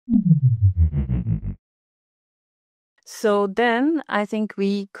So then I think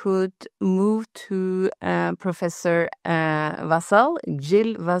we could move to Professor Vassal,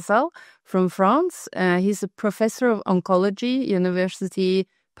 Gilles Vassal from France. He's a professor of oncology, University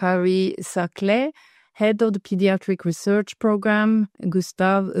Paris-Saclay, head of the Pediatric Research Program,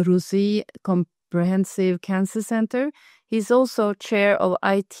 Gustave Roussy Comprehensive Cancer Center. He's also chair of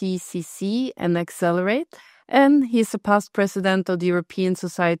ITCC and Accelerate. And he's a past president of the European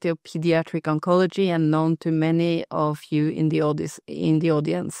Society of Pediatric Oncology and known to many of you in the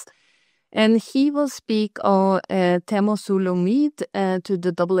audience. And he will speak on Temozolomide to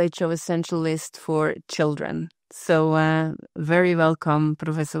the WHO Essential List for Children. So very welcome,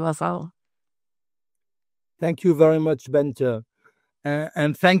 Professor Vassal. Thank you very much, Bente.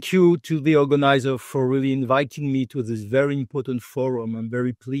 And thank you to the organizer for really inviting me to this very important forum. I'm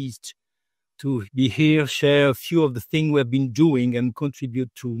very pleased to be here, share a few of the things we've been doing and contribute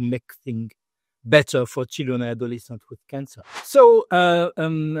to make things better for children and adolescents with cancer. So,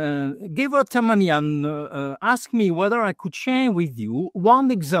 Gilles Vassal asked me whether I could share with you one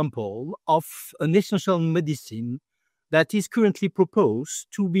example of an essential medicine that is currently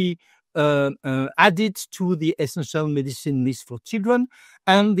proposed to be added to the essential medicine list for children,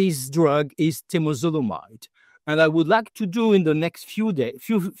 and this drug is temozolomide. And I would like to do in the next few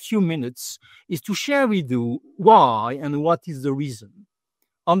minutes is to share with you why and what is the reason.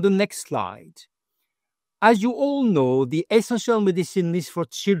 On the next slide, as you all know, the Essential Medicine List for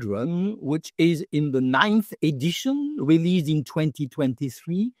Children, which is in the 9th edition, released in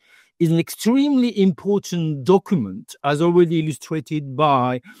 2023, is an extremely important document, as already illustrated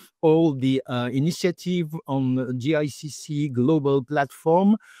by all the initiative on the GICC global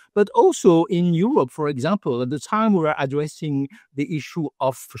platform, but also in Europe, for example, at the time we are addressing the issue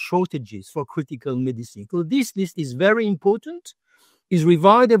of shortages for critical medicine. So this list is very important, is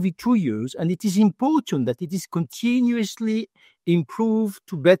revised every 2 years, and it is important that it is continuously improved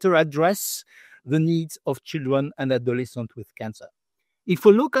to better address the needs of children and adolescents with cancer. If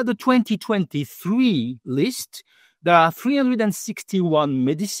we look at the 2023 list, there are 361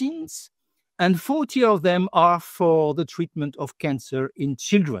 medicines, and 40 of them are for the treatment of cancer in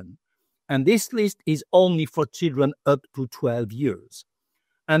children. And this list is only for children up to 12 years.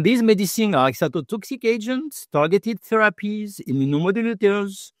 And these medicines are excitotoxic agents, targeted therapies,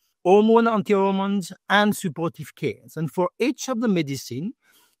 immunomodulators, hormone anti-hormones, and supportive care. And for each of the medicine,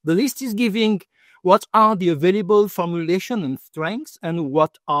 the list is giving what are the available formulation and strengths and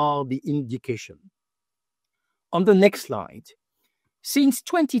what are the indication. On the next slide, since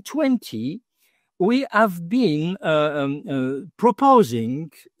 2020, we have been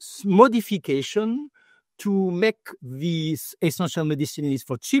proposing modification to make this essential medicine list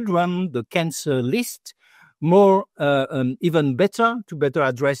for children, the cancer list, more even better to better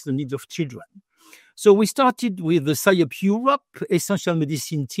address the needs of children. So we started with the SIOP Europe essential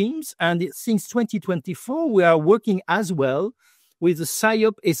medicine teams, and since 2024, we are working as well with the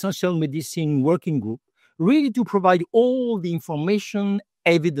SIOP essential medicine working group, really to provide all the information,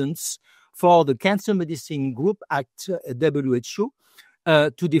 evidence for the cancer medicine group at WHO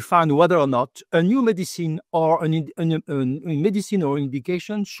to define whether or not a new medicine or a medicine or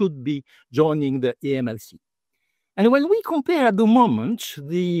indication should be joining the EMLC. And when we compare at the moment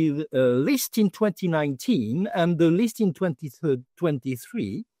the list in 2019 and the list in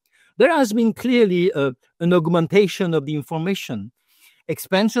 2023, there has been clearly an augmentation of the information,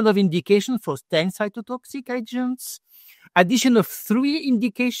 expansion of indication for 10 cytotoxic agents, addition of 3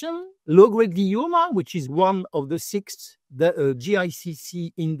 indications, low-grade glioma, which is one of the 6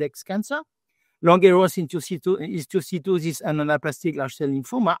 GICC index cancer, Langerhans histiocytosis and anaplastic large cell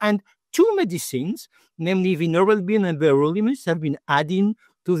lymphoma, and 2 medicines, namely vinorelbine and everolimus, have been added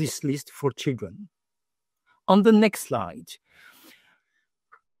to this list for children. On the next slide.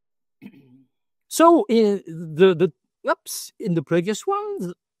 So in the previous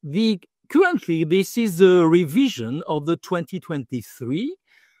one, currently this is the revision of the 2023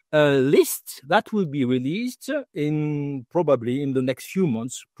 list that will be released probably in the next few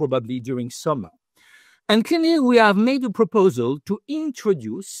months, probably during summer. And clearly, we have made a proposal to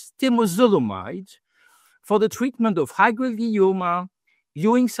introduce temozolomide for the treatment of high-grade glioma,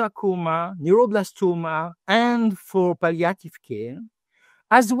 Ewing sarcoma, neuroblastoma, and for palliative care,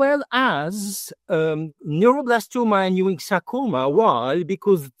 as well as neuroblastoma and Ewing sarcoma. Why?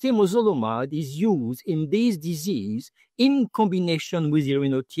 Because temozolomide is used in this disease in combination with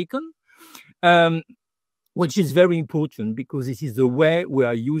irinotecan, which is very important because this is the way we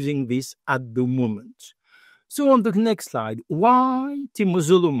are using this at the moment. So on the next slide, why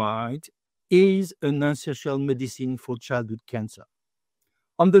temozolomide is an essential medicine for childhood cancer.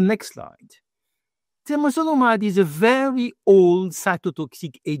 On the next slide, temozolomide is a very old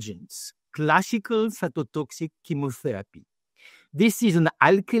cytotoxic agent, classical cytotoxic chemotherapy. This is an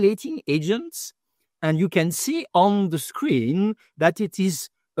alkylating agent, and you can see on the screen that it is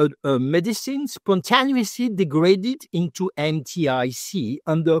a medicine spontaneously degraded into MTIC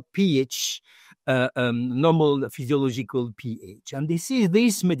under pH, normal physiological pH. And this is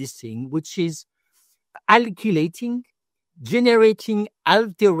this medicine which is alkylating, generating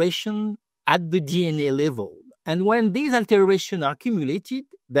alteration at the DNA level. And when these alterations are accumulated,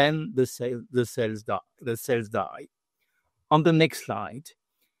 then the cells die. On the next slide.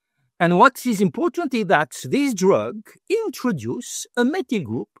 And what is important is that this drug introduces a methyl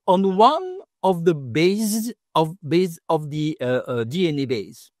group on one of the bases of the DNA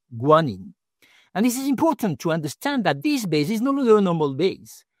base, guanine. And this is important to understand that this base is no longer a normal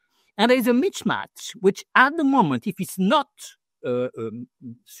base. And there is a mismatch, which at the moment, if it's not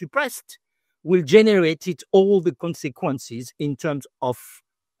suppressed, will generate all the consequences in terms of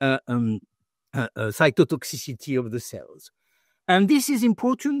cytotoxicity of the cells. And this is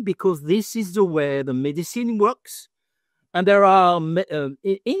important because this is the way the medicine works. And there are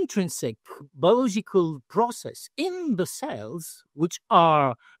intrinsic biological processes in the cells which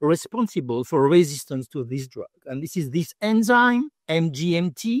are responsible for resistance to this drug. And this is this enzyme,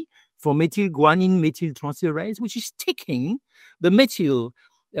 MGMT, for methylguanine methyltransferase, which is taking the methyl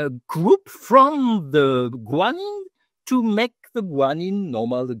group from the guanine to make the guanine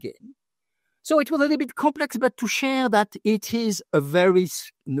normal again. So it was a little bit complex, but to share that it is a very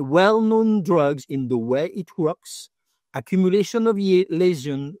well-known drug in the way it works, accumulation of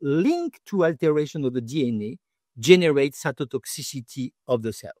lesion linked to alteration of the DNA generates cytotoxicity of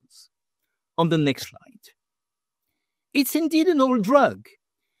the cells. On the next slide. It's indeed an old drug.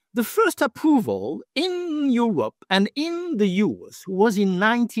 The first approval in Europe and in the US was in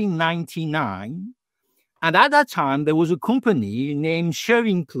 1999. And at that time, there was a company named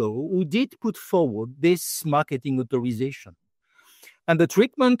Schering-Plough who did put forward this marketing authorization. And the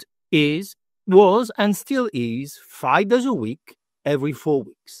treatment was and still is 5 days a week, every 4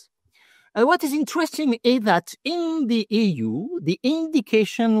 weeks. And what is interesting is that in the EU, the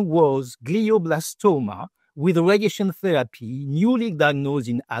indication was glioblastoma with radiation therapy, newly diagnosed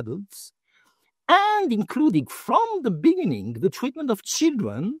in adults, and including from the beginning the treatment of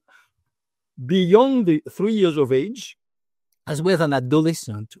children beyond the 3 years of age, as well as an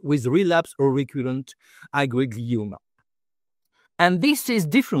adolescent with relapse or recurrent high-grade glioma. And this is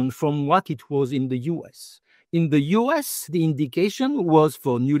different from what it was in the US. In the US, the indication was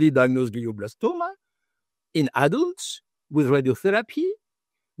for newly diagnosed glioblastoma in adults with radiotherapy,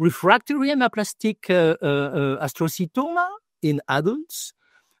 refractory anaplastic astrocytoma in adults,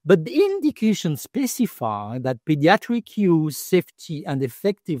 but the indications specify that pediatric use, safety, and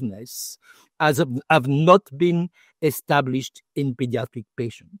effectiveness have not been established in pediatric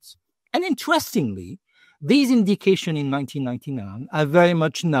patients. And interestingly, these indications in 1999 are very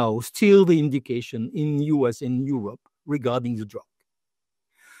much now still the indication in US and Europe regarding the drug.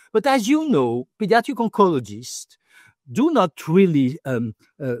 But as you know, pediatric oncologists do not really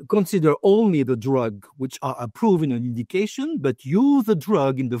consider only the drug which are approved in an indication, but use the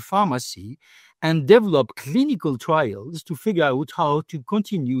drug in the pharmacy and develop clinical trials to figure out how to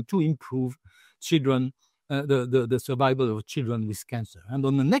continue to improve children, the survival of children with cancer. And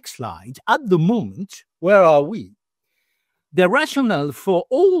on the next slide, at the moment, where are we? The rationale for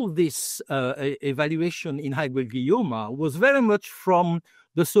all this evaluation in high-grade glioma was very much from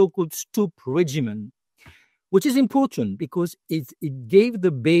the so-called STOOP regimen, which is important because it gave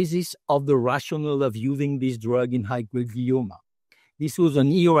the basis of the rationale of using this drug in high-grade glioma. This was an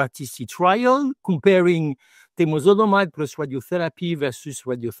EORTC trial comparing temozolomide plus radiotherapy versus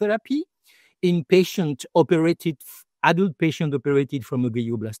radiotherapy in adult patient operated from a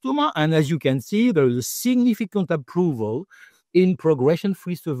glioblastoma. And as you can see, there is a significant approval in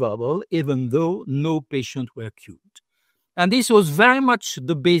progression-free survival, even though no patients were cured. And this was very much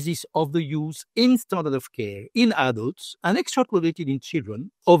the basis of the use in standard of care in adults and extrapolated in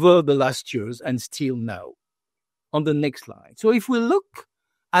children over the last years and still now. On the next slide. So if we look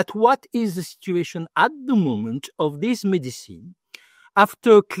at what is the situation at the moment of this medicine,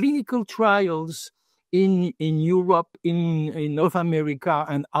 after clinical trials in Europe, in North America,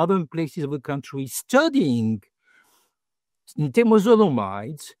 and other places of the country studying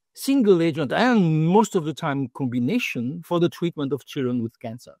temozolomide, single agent, and most of the time combination for the treatment of children with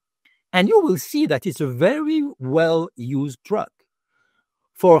cancer. And you will see that it's a very well-used drug.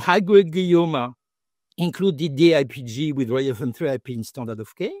 For high-grade glioma, included DIPG with radiation therapy in standard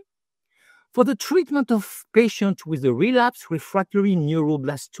of care. for the treatment of patients with a relapsed refractory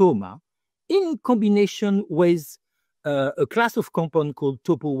neuroblastoma in combination with a class of compound called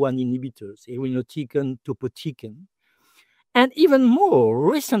topo-1 inhibitors, irinotecan, topotecan. And even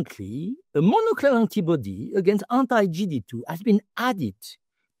more recently, a monoclonal antibody against anti-GD2 has been added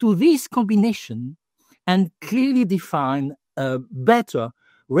to this combination and clearly define a better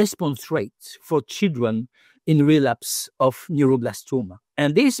response rate for children in relapse of neuroblastoma.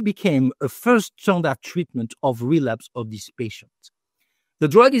 And this became a first standard treatment of relapse of these patients. The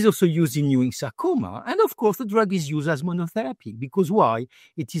drug is also used in Ewing sarcoma. And of course, the drug is used as monotherapy. Because why?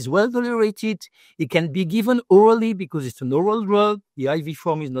 It is well tolerated. It can be given orally because it's an oral drug. The IV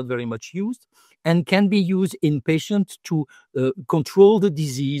form is not very much used and can be used in patients to control the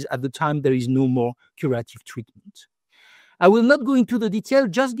disease at the time there is no more curative treatment. I will not go into the detail,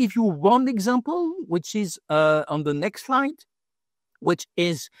 just give you one example, which is on the next slide, which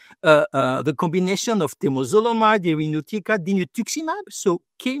is the combination of temozolomide, irinotecan, dinutuximab, so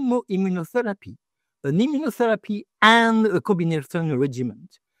chemoimmunotherapy, an immunotherapy and a combination regimen.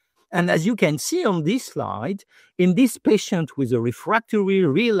 And as you can see on this slide, in this patient with a refractory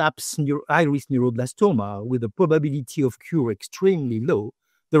relapse high-risk neuroblastoma with a probability of cure extremely low,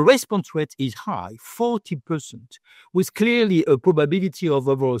 the response rate is high, 40%, with clearly a probability of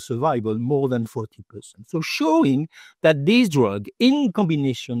overall survival more than 40%. So showing that this drug in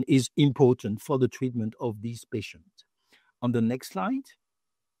combination is important for the treatment of these patients. On the next slide.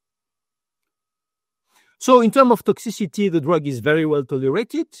 So in terms of toxicity, the drug is very well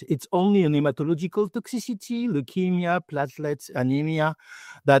tolerated. It's only an hematological toxicity, leukemia, platelets, anemia,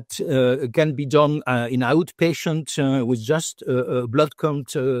 that can be done in outpatient with just blood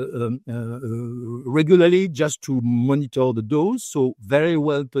count regularly, just to monitor the dose. So very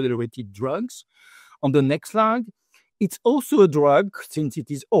well tolerated drugs. On the next slide. It's also a drug, since it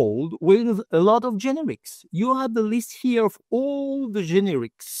is old, with a lot of generics. You have the list here of all the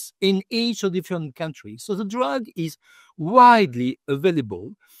generics in each of the different countries. So the drug is widely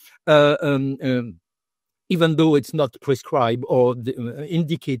available, even though it's not prescribed or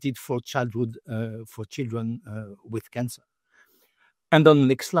indicated for children with cancer. And on the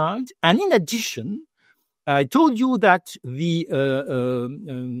next slide. And in addition, I told you that the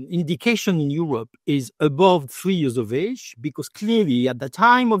indication in Europe is above 3 years of age, because clearly at the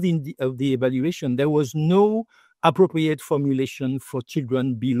time of the evaluation, there was no appropriate formulation for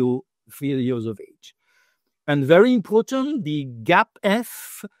children below 3 years of age. And very important, the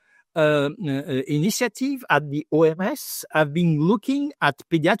GAP-F initiative at the OMS have been looking at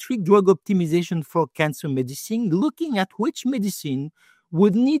pediatric drug optimization for cancer medicine, looking at which medicine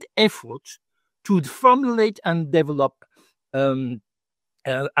would need effort to formulate and develop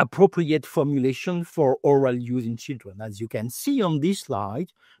appropriate formulation for oral use in children. As you can see on this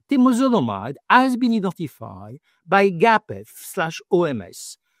slide, temozolomide has been identified by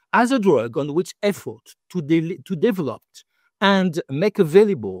GAP-F/OMS as a drug on which effort to develop and make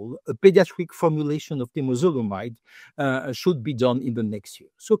available a pediatric formulation of temozolomide should be done in the next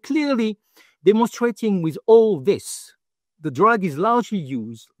year. So clearly demonstrating with all this, the drug is largely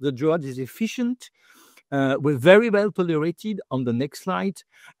used, the drug is efficient, we're very well tolerated on the next slide,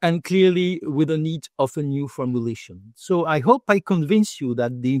 and clearly with the need of a new formulation. So I hope I convince you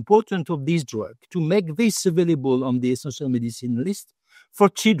that the importance of this drug to make this available on the essential medicine list for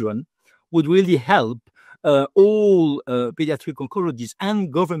children would really help all pediatric oncologists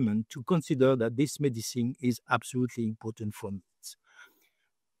and government to consider that this medicine is absolutely important for me.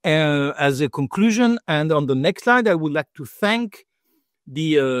 As a conclusion, and on the next slide, I would like to thank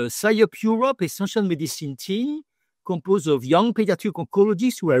the SciUp Europe Essential Medicine team, composed of young pediatric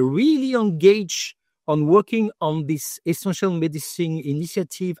oncologists who are really engaged on working on this essential medicine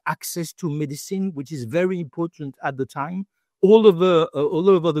initiative, access to medicine, which is very important at the time, all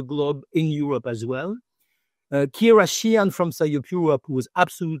over the globe, in Europe as well. Kira Sheehan from SciUp Europe, who was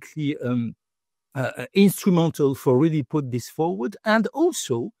absolutely instrumental for really put this forward, and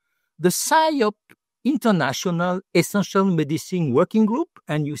also the SciUp International Essential Medicine Working Group,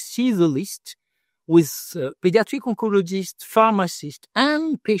 and you see the list with pediatric oncologists, pharmacists,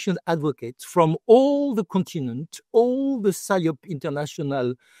 and patient advocates from all the continent, all the SciUp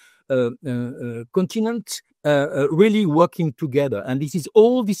International continent, really working together. And this is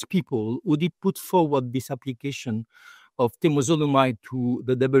all these people who did put forward this application of temozolomide to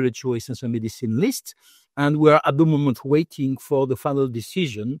the WHO Essential Medicine list. And we're at the moment waiting for the final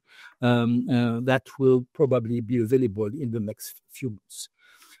decision that will probably be available in the next few months.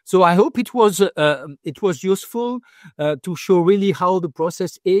 So I hope it was useful to show really how the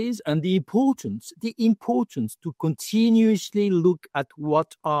process is and the importance to continuously look at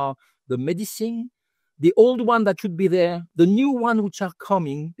what are the medicine, the old one that should be there, the new one which are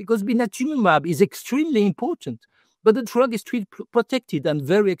coming, because blinatumomab is extremely important. But the drug is still protected and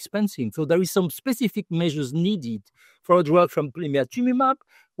very expensive. So there is some specific measures needed for a drug from blinatumomab,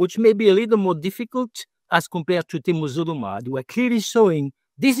 which may be a little more difficult as compared to temozolomide. We're clearly showing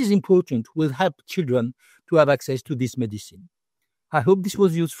this is important, will help children to have access to this medicine. I hope this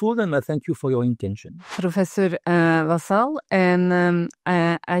was useful, and I thank you for your intention. Professor Vassal, and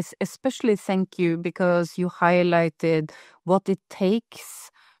I especially thank you because you highlighted what it takes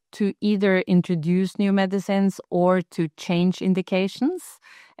to either introduce new medicines or to change indications.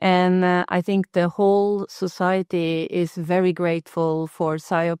 And I think the whole society is very grateful for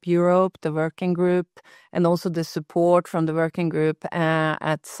PSYOP Europe, the working group, and also the support from the working group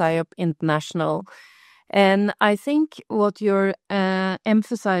at PSYOP International. And I think what you're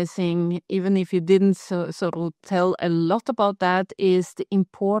emphasizing, even if you didn't sort of tell a lot about that, is the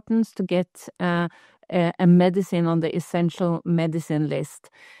importance to get a medicine on the essential medicine list.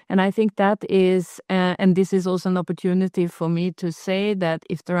 And I think that is, and this is also an opportunity for me to say that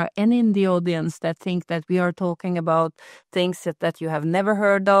if there are any in the audience that think that we are talking about things that you have never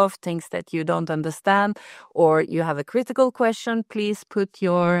heard of, things that you don't understand, or you have a critical question, please put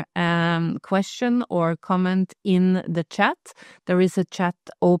your question or comment in the chat. There is a chat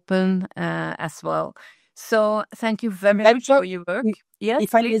open as well. So thank you very much for your work. Yes,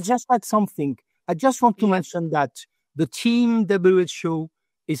 if I may just add something, I just want to mention that the team WHO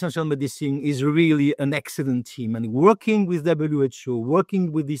Essential Medicine is really an excellent team, and working with WHO,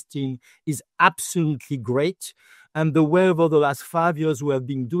 working with this team is absolutely great. And the way over the last 5 years we have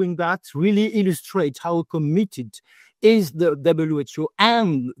been doing that really illustrates how committed is the WHO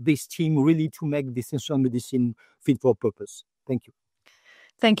and this team really to make the essential medicine fit for purpose. Thank you.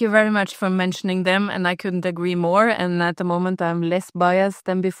 Thank you very much for mentioning them, and I couldn't agree more. And at the moment, I'm less biased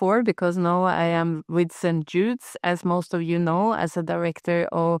than before because now I am with St. Jude's, as most of you know, as a director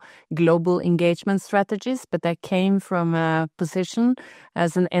of global engagement strategies. But I came from a position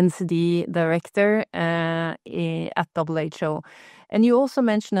as an NCD director at WHO. And you also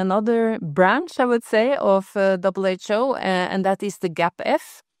mentioned another branch, I would say, of WHO, and that is the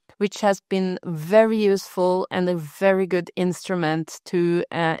GAP-F, which has been very useful and a very good instrument to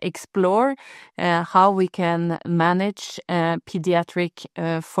explore how we can manage pediatric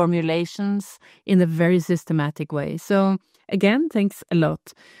formulations in a very systematic way. So again, thanks a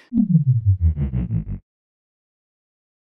lot.